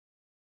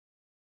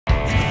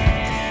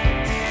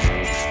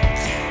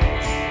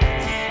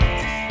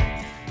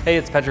Hey,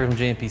 it's Patrick from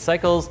JMP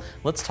Cycles.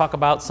 Let's talk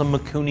about some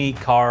Mikuni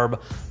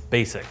Carb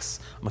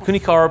basics.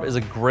 Mikuni Carb is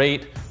a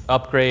great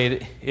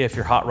upgrade if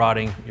you're hot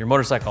rodding your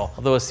motorcycle.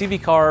 Although a CV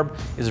carb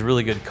is a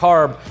really good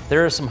carb,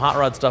 there is some hot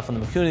rod stuff on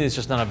the Mikuni that's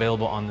just not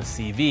available on the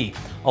CV,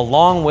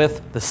 along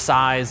with the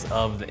size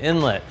of the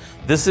inlet.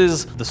 This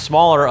is the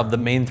smaller of the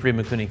main three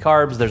Mikuni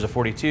carbs. There's a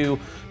 42,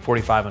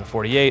 45, and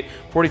 48.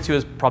 42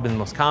 is probably the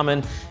most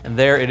common, and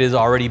there it is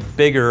already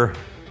bigger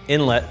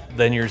inlet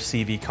than your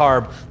CV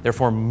carb,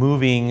 therefore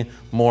moving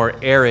more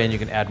air in. You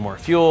can add more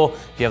fuel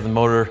if you have the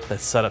motor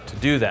that's set up to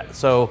do that.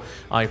 So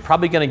you're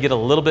probably going to get a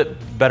little bit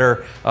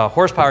better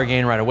horsepower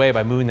gain right away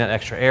by moving that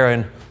extra air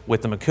in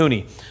with the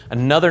Mikuni.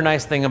 Another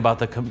nice thing about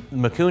the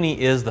Mikuni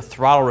is the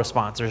throttle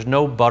response. There's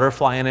no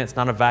butterfly in it. It's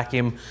not a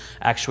vacuum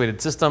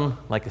actuated system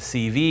like a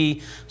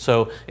CV.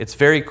 So it's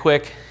very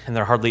quick and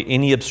there are hardly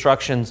any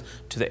obstructions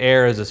to the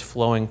air as it's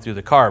flowing through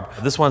the carb.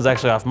 This one's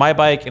actually off my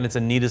bike and it's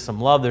in need of some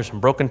love. There's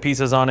some broken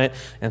pieces on it.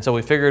 And so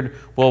we figured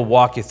we'll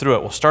walk you through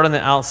it. We'll start on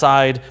the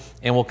outside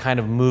and we'll kind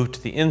of move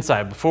to the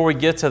inside. Before we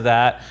get to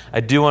that,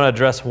 I do want to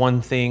address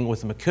one thing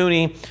with the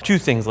Mikuni. Two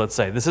things, let's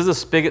say. This is a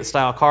Spigot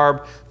style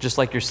carb, just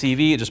like your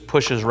CV. It just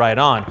pushes right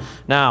on.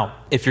 Now,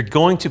 if you're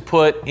going to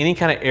put any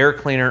kind of air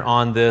cleaner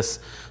on this,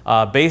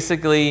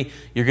 basically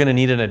you're going to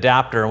need an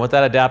adapter. And what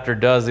that adapter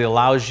does, it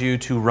allows you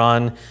to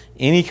run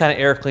any kind of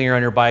air cleaner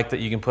on your bike that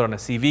you can put on a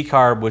CV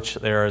carb, which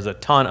there is a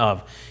ton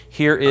of.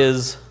 Here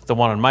is the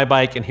one on my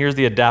bike, and here's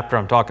the adapter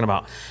I'm talking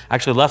about. I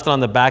actually left it on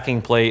the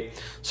backing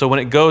plate, so when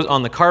it goes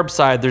on the carb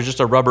side, there's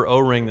just a rubber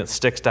O-ring that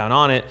sticks down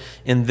on it,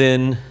 and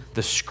then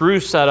the screw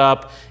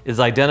setup is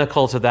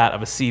identical to that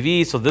of a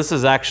CV, so this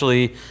is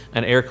actually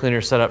an air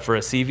cleaner setup for a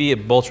CV.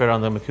 It bolts right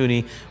on the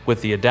Mikuni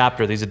with the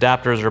adapter. These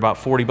adapters are about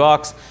 40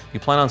 bucks. If you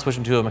plan on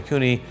switching to a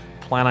Mikuni,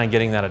 plan on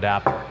getting that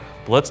adapter.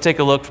 But let's take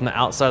a look from the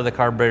outside of the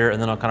carburetor,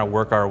 and then I'll kind of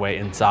work our way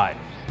inside.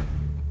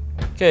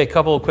 Okay, a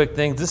couple of quick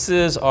things. This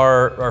is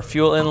our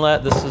fuel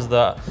inlet. This is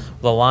the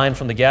line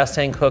from the gas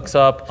tank hooks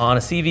up. On a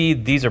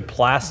CV, these are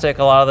plastic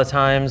a lot of the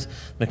times.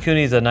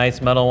 Mikuni is a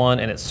nice metal one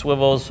and it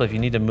swivels, so if you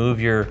need to move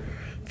your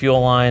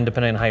fuel line,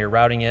 depending on how you're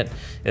routing it,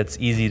 it's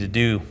easy to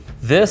do.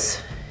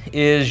 This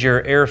is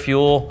your air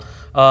fuel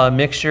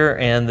mixture,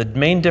 and the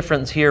main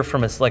difference here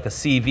from like a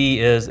CV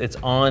is it's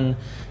on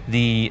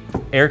the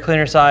air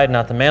cleaner side,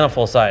 not the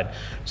manifold side.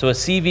 So a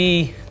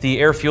CV, the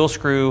air fuel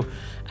screw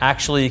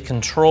actually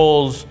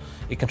controls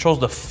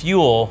the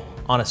fuel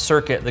on a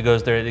circuit that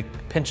goes there. It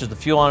pinches the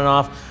fuel on and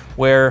off,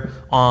 where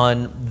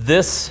on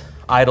this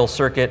idle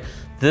circuit,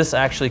 this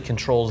actually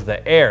controls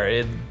the air.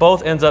 It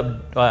both ends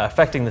up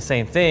affecting the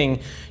same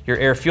thing, your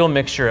air fuel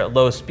mixture at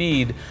low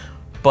speed,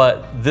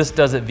 but this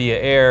does it via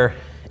air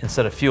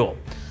instead of fuel.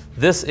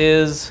 This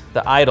is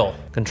the idle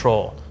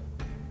control.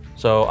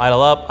 So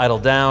idle up, idle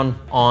down.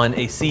 On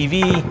a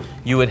CV,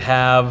 you would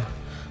have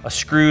a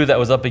screw that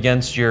was up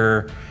against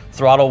your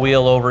throttle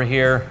wheel over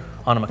here.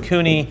 On a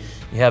Makuni,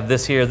 you have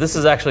this here. This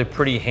is actually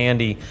pretty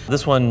handy.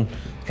 This one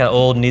kind of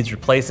old, needs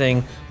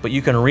replacing, but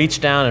you can reach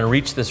down and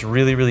reach this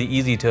really, really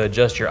easy to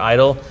adjust your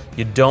idle.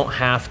 You don't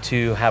have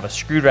to have a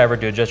screwdriver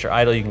to adjust your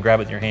idle. You can grab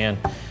it with your hand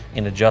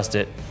and adjust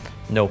it,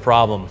 no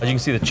problem. As you can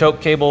see, the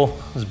choke cable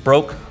is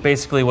broke.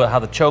 Basically how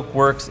the choke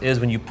works is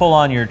when you pull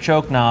on your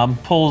choke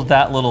knob, pulls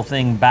that little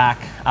thing back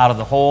out of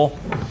the hole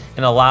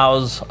and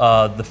allows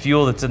the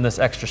fuel that's in this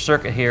extra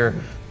circuit here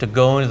to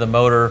go into the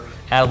motor,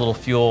 add a little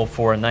fuel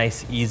for a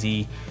nice,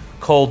 easy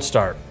cold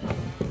start.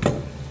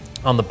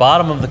 On the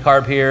bottom of the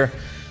carb here,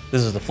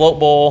 this is the float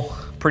bowl,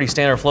 pretty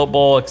standard float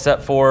bowl,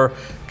 except for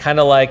kind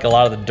of like a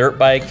lot of the dirt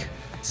bike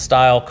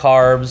style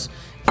carbs.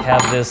 You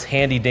have this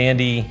handy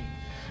dandy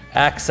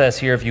access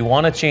here. If you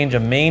want to change a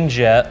main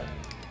jet,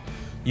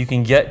 you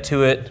can get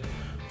to it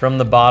from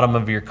the bottom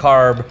of your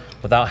carb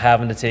without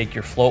having to take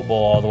your float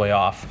bowl all the way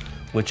off,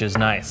 which is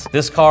nice.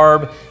 This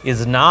carb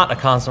is not a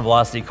constant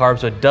velocity carb,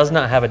 so it does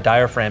not have a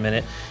diaphragm in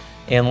it.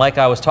 And like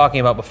I was talking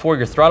about before,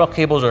 your throttle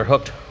cables are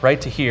hooked right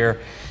to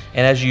here.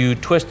 And as you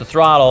twist the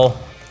throttle,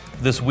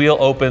 this wheel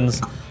opens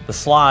the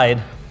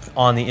slide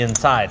on the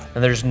inside.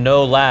 And there's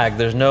no lag.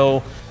 There's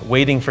no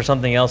waiting for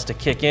something else to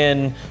kick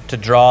in to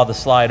draw the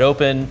slide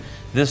open.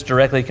 This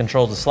directly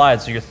controls the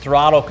slide. So your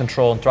throttle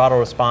control and throttle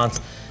response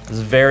is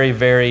very,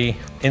 very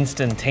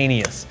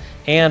instantaneous.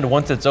 And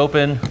once it's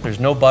open, there's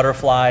no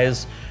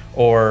butterflies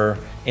or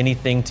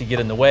anything to get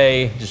in the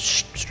way, just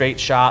straight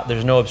shot.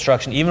 There's no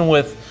obstruction. Even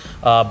with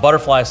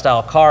butterfly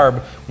style carb,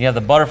 when you have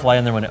the butterfly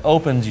in there, when it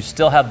opens, you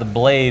still have the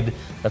blade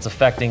that's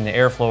affecting the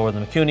airflow, where the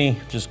Mikuni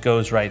just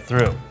goes right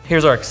through.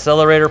 Here's our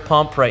accelerator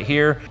pump right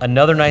here.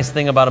 Another nice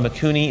thing about a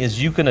Mikuni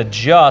is you can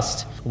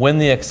adjust when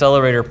the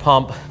accelerator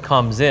pump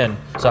comes in.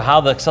 So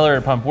how the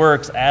accelerator pump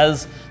works,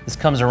 as this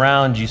comes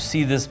around, you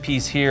see this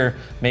piece here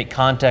make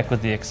contact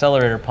with the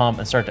accelerator pump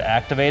and start to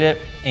activate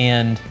it,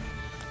 and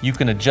you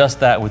can adjust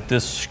that with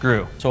this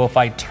screw. So if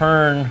I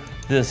turn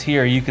this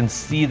here, you can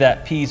see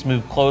that piece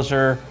move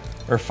closer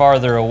or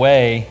farther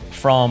away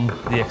from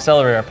the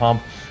accelerator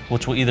pump,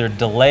 which will either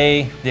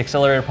delay the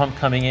accelerator pump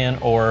coming in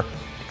or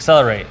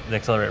accelerate the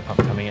accelerator pump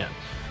coming in.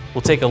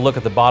 We'll take a look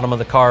at the bottom of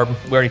the carb.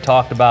 We already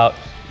talked about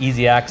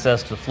easy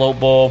access to the float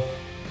bowl.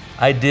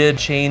 I did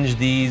change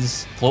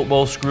these float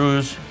bowl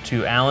screws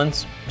to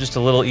Allen's, just a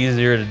little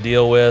easier to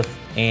deal with,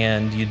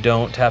 and you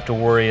don't have to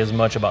worry as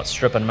much about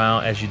stripping them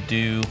out as you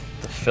do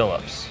the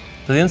Phillips.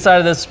 So the inside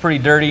of this is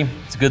pretty dirty.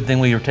 It's a good thing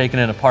we were taking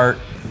it apart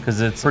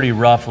because it's pretty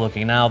rough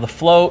looking. Now the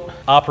float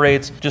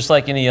operates just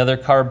like any other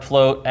carb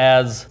float.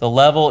 As the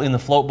level in the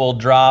float bowl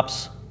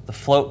drops, the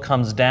float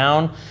comes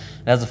down.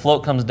 And as the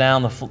float comes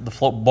down, the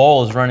float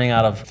bowl is running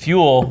out of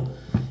fuel.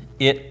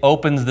 It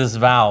opens this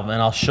valve,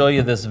 and I'll show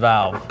you this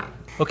valve.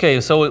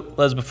 Okay, so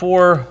as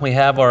before, we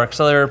have our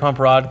accelerator pump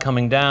rod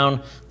coming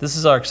down. This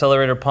is our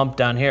accelerator pump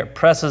down here. It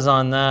presses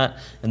on that,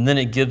 and then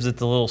it gives it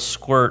the little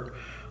squirt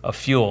of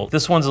fuel.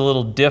 This one's a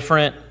little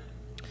different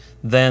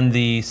than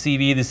the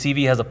CV. The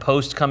CV has a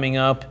post coming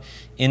up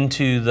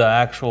into the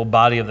actual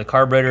body of the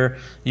carburetor.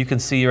 You can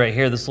see right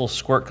here, this little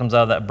squirt comes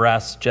out of that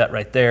brass jet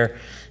right there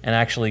and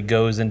actually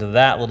goes into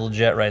that little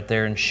jet right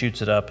there and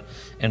shoots it up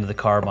into the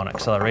carb on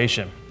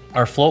acceleration.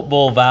 Our float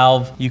bowl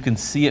valve, you can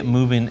see it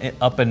moving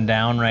up and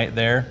down right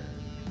there.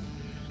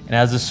 And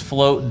as this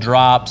float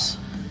drops,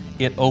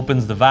 it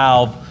opens the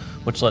valve,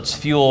 which lets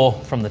fuel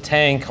from the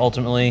tank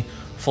ultimately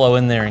flow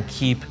in there and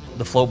keep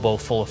the float bowl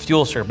full of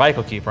fuel so your bike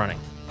will keep running.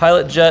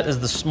 Pilot jet is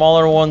the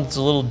smaller one. It's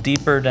a little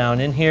deeper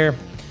down in here.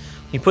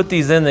 You put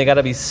these in, they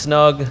gotta be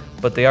snug,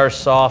 but they are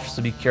soft,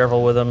 so be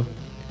careful with them.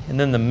 And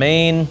then the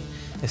main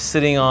is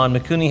sitting on,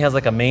 Mikuni has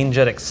like a main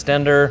jet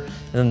extender,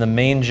 and then the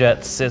main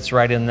jet sits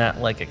right in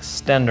that like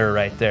extender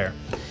right there.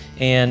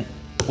 And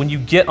when you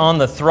get on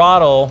the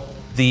throttle,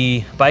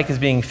 the bike is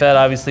being fed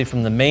obviously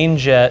from the main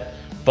jet,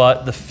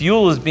 but the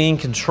fuel is being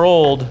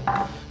controlled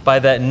by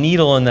that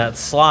needle and that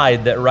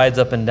slide that rides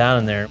up and down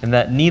in there. And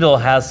that needle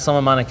has some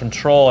amount of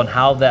control on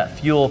how that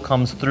fuel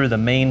comes through the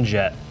main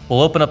jet.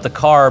 We'll open up the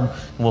carb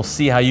and we'll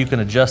see how you can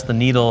adjust the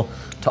needle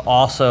to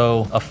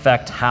also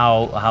affect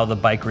how the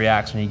bike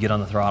reacts when you get on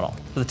the throttle.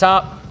 For the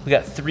top, we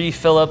got 3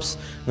 Phillips,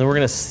 and then we're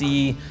gonna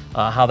see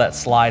how that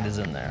slide is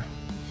in there.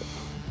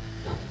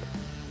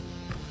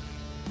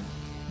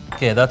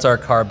 Okay, that's our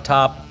carb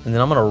top, and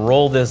then I'm gonna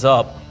roll this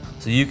up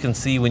so you can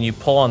see when you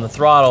pull on the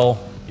throttle,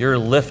 you're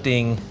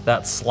lifting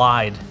that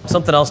slide.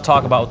 Something else to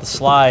talk about with the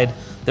slide,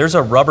 there's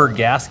a rubber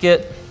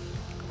gasket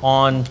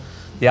on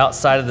the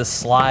outside of this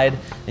slide,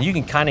 and you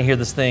can kind of hear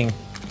this thing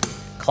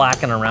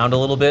clacking around a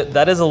little bit.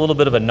 That is a little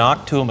bit of a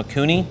knock to a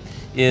Mikuni,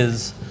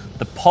 is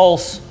the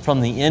pulse from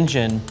the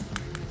engine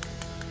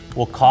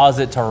will cause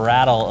it to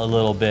rattle a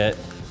little bit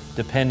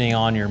depending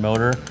on your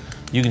motor.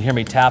 You can hear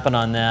me tapping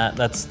on that.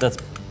 That's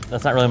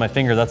not really my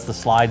finger, that's the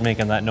slide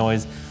making that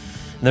noise.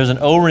 And there's an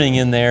O-ring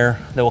in there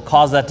that will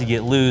cause that to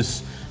get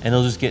loose, and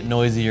it'll just get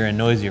noisier and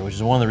noisier, which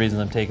is one of the reasons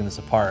I'm taking this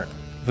apart.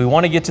 If we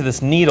want to get to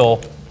this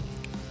needle,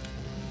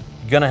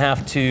 you're gonna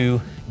have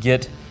to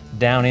get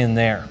down in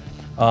there.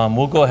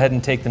 We'll go ahead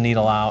and take the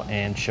needle out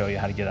and show you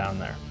how to get down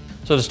there.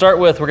 So to start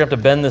with, we're gonna have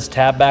to bend this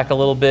tab back a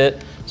little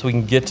bit so we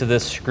can get to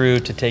this screw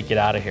to take it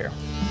out of here.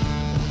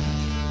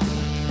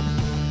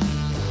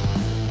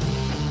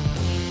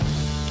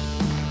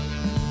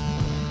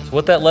 So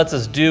what that lets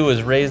us do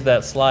is raise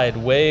that slide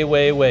way,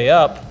 way, way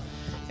up,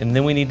 and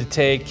then we need to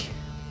take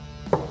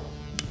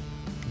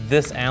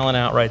this Allen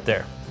out right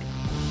there.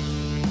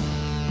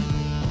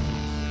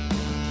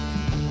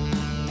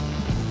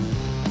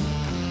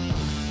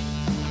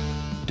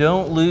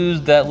 Don't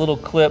lose that little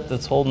clip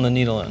that's holding the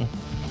needle in.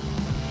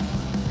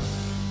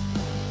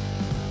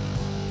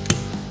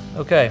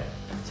 Okay,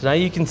 so now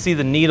you can see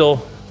the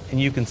needle and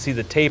you can see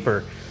the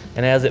taper.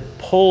 And as it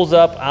pulls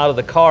up out of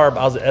the carb,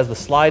 as the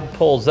slide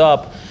pulls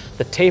up,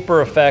 the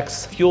taper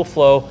affects fuel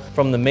flow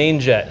from the main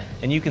jet.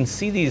 And you can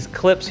see these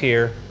clips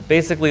here.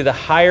 Basically, the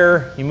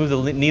higher you move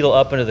the needle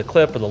up into the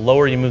clip or the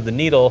lower you move the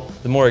needle,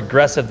 the more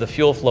aggressive the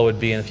fuel flow would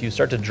be. And if you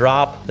start to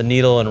drop the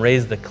needle and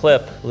raise the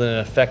clip, then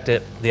it affect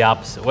it the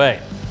opposite way.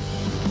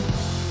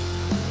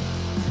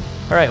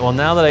 All right, well,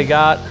 now that I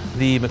got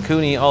the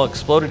Mikuni all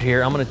exploded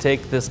here, I'm gonna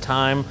take this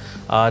time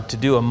to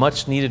do a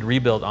much needed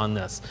rebuild on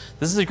this.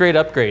 This is a great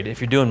upgrade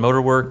if you're doing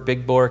motor work,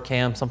 big bore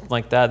cam, something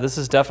like that. This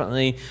is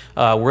definitely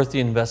worth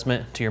the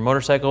investment to your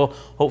motorcycle.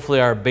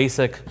 Hopefully our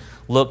basic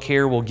look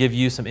here will give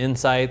you some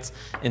insights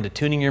into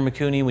tuning your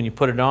Mikuni when you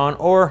put it on,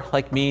 or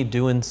like me,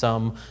 doing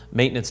some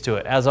maintenance to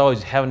it. As always,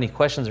 if you have any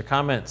questions or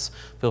comments,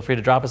 feel free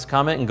to drop us a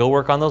comment and go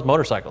work on those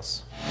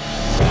motorcycles.